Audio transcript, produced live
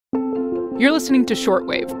You're listening to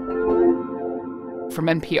Shortwave from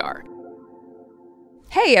NPR.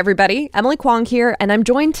 Hey, everybody. Emily Kwong here, and I'm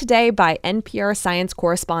joined today by NPR science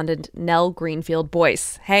correspondent Nell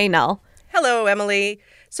Greenfield-Boyce. Hey, Nell. Hello, Emily.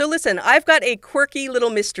 So listen, I've got a quirky little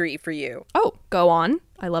mystery for you. Oh, go on.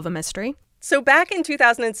 I love a mystery. So back in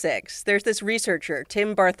 2006, there's this researcher,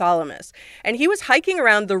 Tim Bartholomew, and he was hiking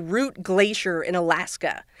around the Root Glacier in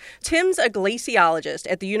Alaska. Tim's a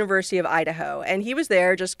glaciologist at the University of Idaho, and he was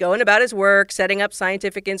there just going about his work, setting up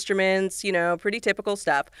scientific instruments, pretty typical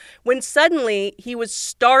stuff, when suddenly he was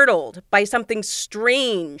startled by something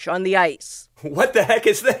strange on the ice. What the heck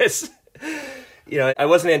is this? I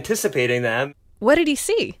wasn't anticipating that. What did he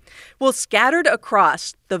see? Well, scattered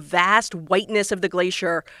across the vast whiteness of the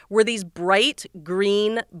glacier were these bright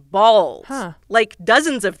green balls, like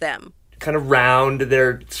dozens of them. Kind of round.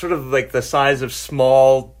 They're sort of like the size of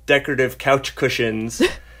small decorative couch cushions.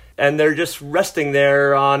 And they're just resting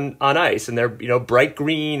there on ice. And they're, bright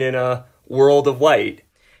green in a world of white.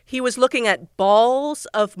 He was looking at balls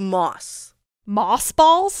of moss. Moss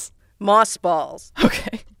balls? Moss balls.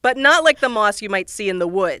 Okay. But not like the moss you might see in the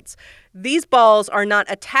woods. These balls are not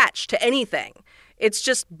attached to anything. It's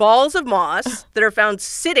just balls of moss that are found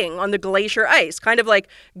sitting on the glacier ice, kind of like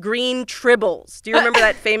green tribbles. Do you remember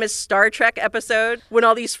that famous Star Trek episode when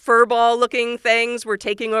all these furball-looking things were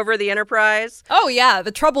taking over the Enterprise? Oh, yeah,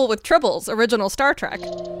 The Trouble with Tribbles, original Star Trek.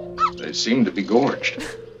 They seem to be gorged.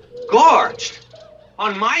 Gorged?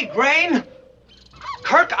 On my grain?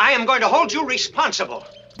 Kirk, I am going to hold you responsible.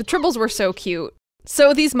 The tribbles were so cute.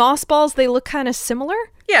 So these moss balls, they look kind of similar?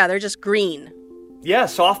 Yeah, they're just green. Yeah,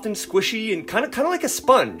 soft and squishy and kind of like a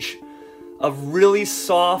sponge of really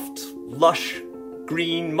soft, lush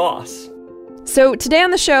green moss. So today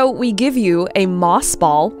on the show, we give you a moss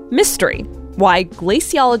ball mystery. Why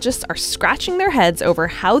glaciologists are scratching their heads over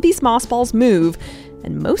how these moss balls move,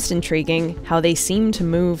 and most intriguing, how they seem to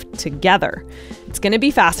move together. It's going to be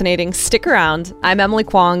fascinating. Stick around. I'm Emily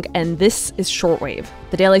Kwong, and this is Shortwave,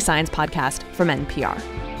 the daily science podcast from NPR.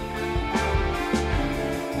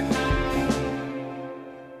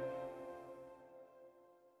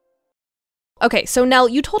 Okay, so Nell,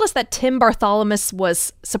 you told us that Tim Bartholomew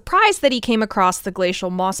was surprised that he came across the glacial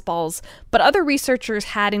moss balls, but other researchers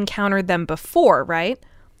had encountered them before, right?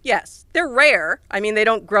 Yes, they're rare. I mean, they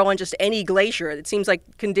don't grow on just any glacier. It seems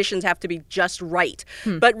like conditions have to be just right.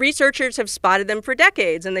 But researchers have spotted them for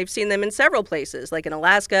decades, and they've seen them in several places, like in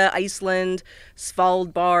Alaska, Iceland,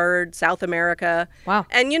 Svalbard, South America. Wow.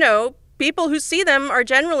 And, people who see them are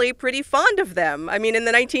generally pretty fond of them. I mean, in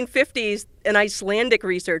the 1950s, an Icelandic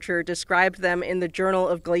researcher described them in the Journal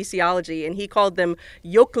of Glaciology, and he called them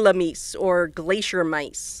jökulamiss, or glacier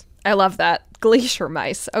mice. I love that. Glacier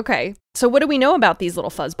mice. Okay. So what do we know about these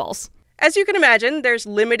little fuzzballs? As you can imagine, there's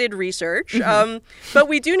limited research, but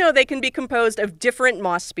we do know they can be composed of different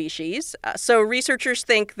moss species. So researchers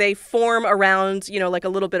think they form around, like a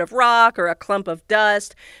little bit of rock or a clump of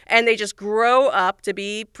dust, and they just grow up to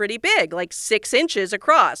be pretty big, like 6 inches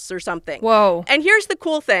across or something. Whoa. And here's the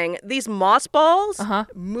cool thing. These moss balls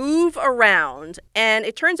move around, and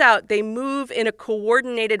it turns out they move in a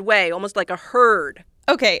coordinated way, almost like a herd.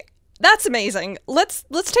 Okay. That's amazing. Let's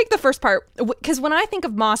take the first part, because when I think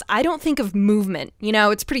of moss, I don't think of movement.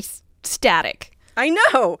 It's pretty static. I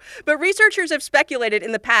know, but researchers have speculated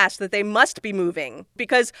in the past that they must be moving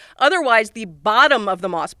because otherwise the bottom of the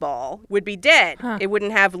moss ball would be dead. It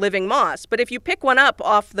wouldn't have living moss. But if you pick one up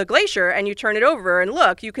off the glacier and you turn it over and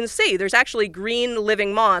look, you can see there's actually green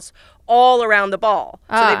living moss all around the ball.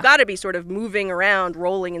 So they've got to be sort of moving around,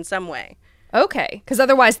 rolling in some way. Okay, because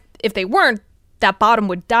otherwise, if they weren't, that bottom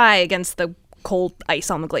would die against the cold ice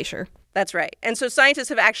on the glacier. That's right. And so scientists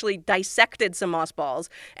have actually dissected some moss balls,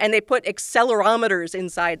 and they put accelerometers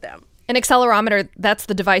inside them. An accelerometer, that's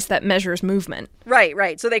the device that measures movement.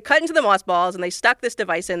 Right. So they cut into the moss balls, and they stuck this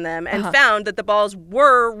device in them and found that the balls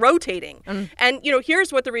were rotating. And,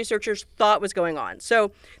 here's what the researchers thought was going on.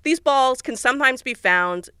 So these balls can sometimes be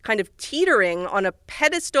found kind of teetering on a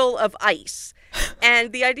pedestal of ice.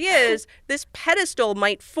 And the idea is this pedestal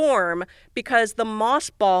might form because the moss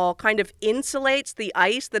ball kind of insulates the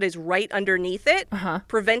ice that is right underneath it,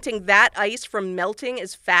 preventing that ice from melting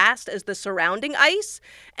as fast as the surrounding ice.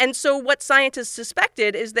 And so what scientists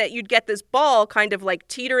suspected is that you'd get this ball kind of like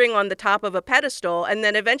teetering on the top of a pedestal, and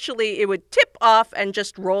then eventually it would tip off and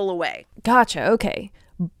just roll away. Gotcha, okay.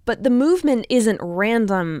 But the movement isn't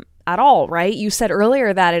random at all, right? You said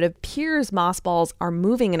earlier that it appears moss balls are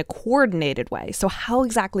moving in a coordinated way. So how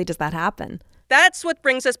exactly does that happen? That's what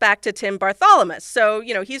brings us back to Tim Bartholomew. So,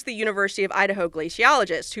 he's the University of Idaho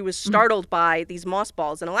glaciologist who was startled by these moss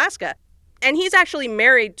balls in Alaska. And he's actually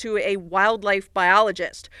married to a wildlife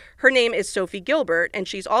biologist. Her name is Sophie Gilbert, and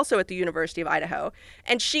she's also at the University of Idaho.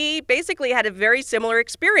 And she basically had a very similar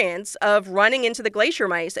experience of running into the glacier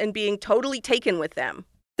mice and being totally taken with them.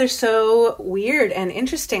 They're so weird and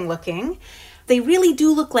interesting looking. They really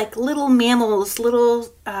do look like little mammals, little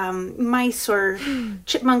mice or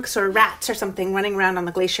chipmunks or rats or something running around on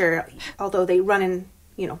the glacier, although they run in,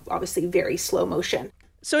 obviously very slow motion.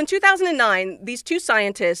 So in 2009, these two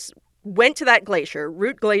scientists went to that glacier,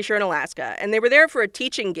 Root Glacier in Alaska, and they were there for a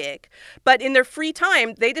teaching gig. But in their free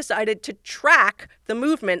time, they decided to track the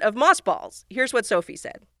movement of mossballs. Here's what Sophie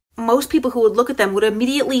said. Most people who would look at them would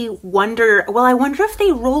immediately wonder, well, I wonder if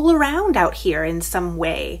they roll around out here in some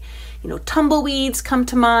way. Tumbleweeds come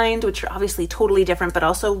to mind, which are obviously totally different, but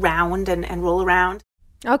also round and roll around.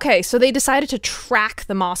 Okay, so they decided to track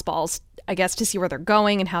the mossballs, I guess, to see where they're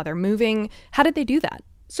going and how they're moving. How did they do that?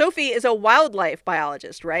 Sophie is a wildlife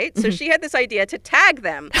biologist, right? So she had this idea to tag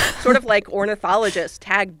them, sort of like ornithologists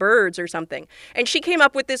tag birds or something. And she came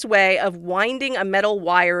up with this way of winding a metal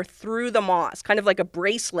wire through the moss, kind of like a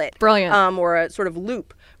bracelet. Brilliant. Or a sort of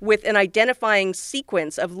loop with an identifying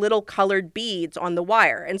sequence of little colored beads on the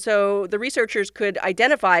wire. And so the researchers could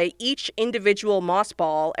identify each individual moss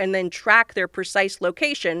ball and then track their precise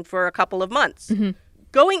location for a couple of months. Mm-hmm.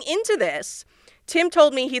 Going into this, Tim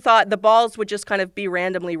told me he thought the balls would just kind of be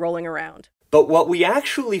randomly rolling around. But what we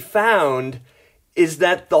actually found is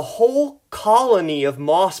that the whole colony of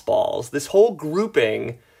mossballs, this whole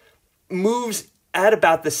grouping, moves at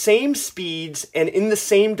about the same speeds and in the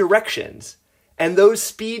same directions. And those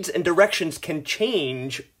speeds and directions can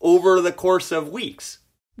change over the course of weeks.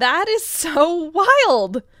 That is so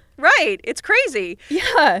wild. Right. It's crazy.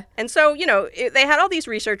 Yeah. And so, they had all these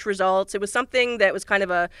research results. It was something that was kind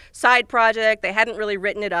of a side project. They hadn't really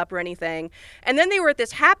written it up or anything. And then they were at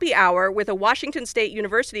this happy hour with a Washington State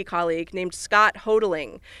University colleague named Scott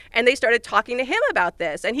Hodeling. And they started talking to him about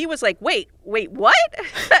this. And he was like, wait, what?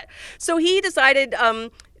 So he decided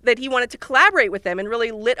that he wanted to collaborate with them and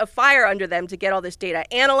really lit a fire under them to get all this data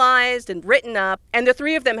analyzed and written up. And the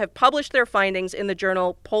three of them have published their findings in the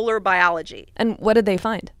journal Polar Biology. And what did they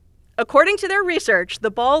find? According to their research, the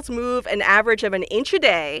balls move an average of an inch a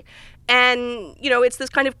day. And, it's this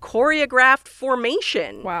kind of choreographed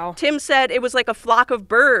formation. Wow. Tim said it was like a flock of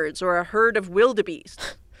birds or a herd of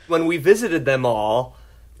wildebeest. When we visited them all,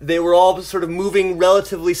 they were all sort of moving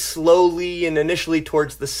relatively slowly and initially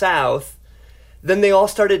towards the south. Then they all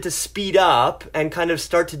started to speed up and kind of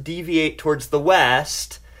start to deviate towards the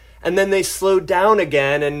west. And then they slowed down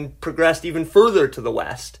again and progressed even further to the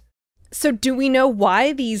west. So do we know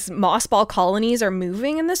why these mossball colonies are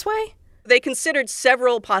moving in this way? They considered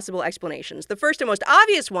several possible explanations. The first and most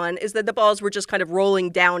obvious one is that the balls were just kind of rolling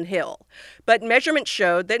downhill. But measurements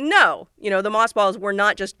showed that no, the mossballs were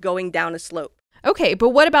not just going down a slope. Okay, but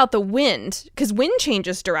what about the wind? Because wind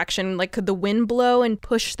changes direction. Like, could the wind blow and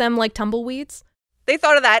push them like tumbleweeds? They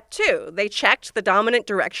thought of that, too. They checked the dominant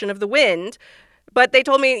direction of the wind. But they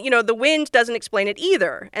told me, the wind doesn't explain it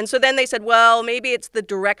either. And so then they said, well, maybe it's the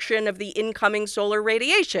direction of the incoming solar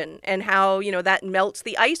radiation and how, that melts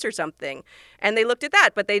the ice or something. And they looked at that,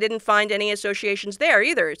 but they didn't find any associations there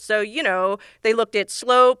either. So, they looked at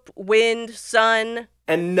slope, wind, sun.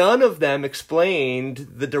 And none of them explained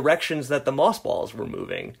the directions that the mossballs were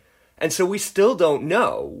moving. And so we still don't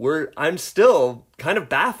know. I'm still kind of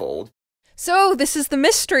baffled. So this is the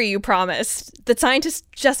mystery you promised. The scientists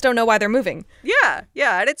just don't know why they're moving.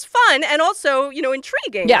 Yeah, and it's fun and also,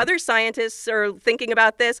 intriguing. Yeah. Other scientists are thinking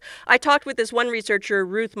about this. I talked with this one researcher,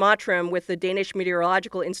 Ruth Mottram, with the Danish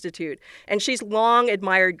Meteorological Institute, and she's long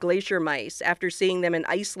admired glacier mice after seeing them in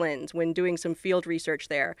Iceland when doing some field research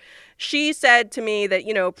there. She said to me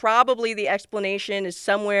that, probably the explanation is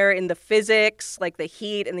somewhere in the physics, like the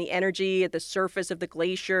heat and the energy at the surface of the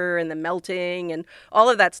glacier and the melting, and all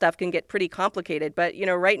of that stuff can get pretty complicated. But,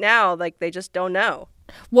 right now, they just don't know.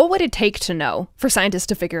 What would it take to know for scientists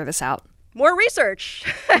to figure this out? More research,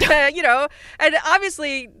 and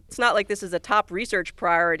obviously it's not like this is a top research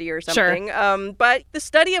priority or something. Sure. But the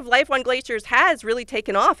study of life on glaciers has really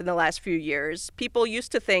taken off in the last few years. People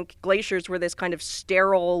used to think glaciers were this kind of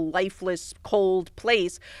sterile, lifeless, cold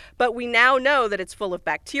place. But we now know that it's full of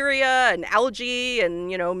bacteria and algae and,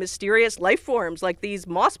 mysterious life forms like these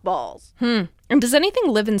moss balls. And does anything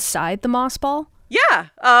live inside the moss ball? Yeah.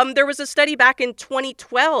 There was a study back in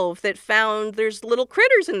 2012 that found there's little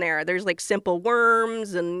critters in there. There's like simple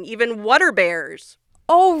worms and even water bears.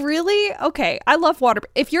 Oh, really? Okay. I love water.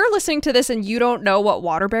 If you're listening to this and you don't know what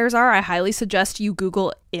water bears are, I highly suggest you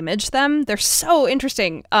Google image them. They're so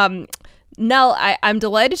interesting. Nell, I'm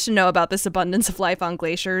delighted to know about this abundance of life on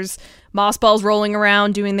glaciers. Moss balls rolling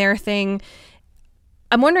around, doing their thing.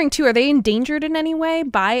 I'm wondering, too, are they endangered in any way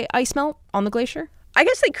by ice melt on the glacier? I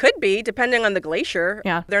guess they could be, depending on the glacier.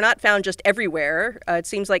 Yeah. They're not found just everywhere. It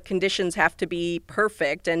seems like conditions have to be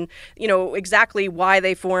perfect. And, exactly why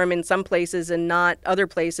they form in some places and not other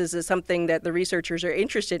places is something that the researchers are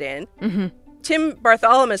interested in. Mm-hmm. Tim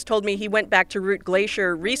Bartholomew told me he went back to Root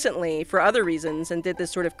Glacier recently for other reasons and did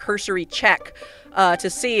this sort of cursory check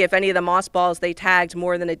to see if any of the moss balls they tagged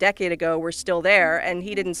more than a decade ago were still there, and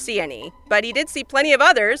he didn't see any. But he did see plenty of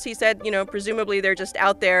others. He said, presumably they're just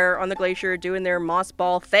out there on the glacier doing their moss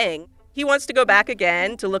ball thing. He wants to go back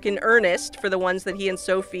again to look in earnest for the ones that he and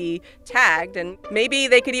Sophie tagged, and maybe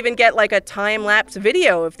they could even get like a time-lapse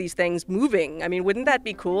video of these things moving. I mean, wouldn't that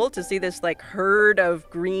be cool to see this like herd of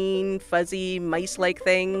green, fuzzy, mice-like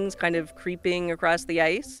things kind of creeping across the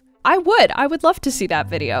ice? I would love to see that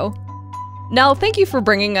video. Nell, thank you for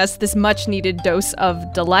bringing us this much-needed dose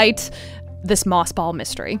of delight, this moss ball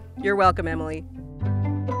mystery. You're welcome, Emily.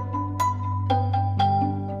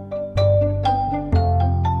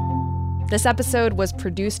 This episode was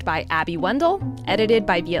produced by Abby Wendell, edited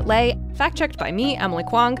by Viet Le, fact-checked by me, Emily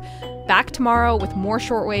Kwong. Back tomorrow with more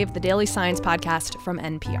Shortwave, the daily science podcast from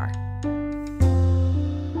NPR.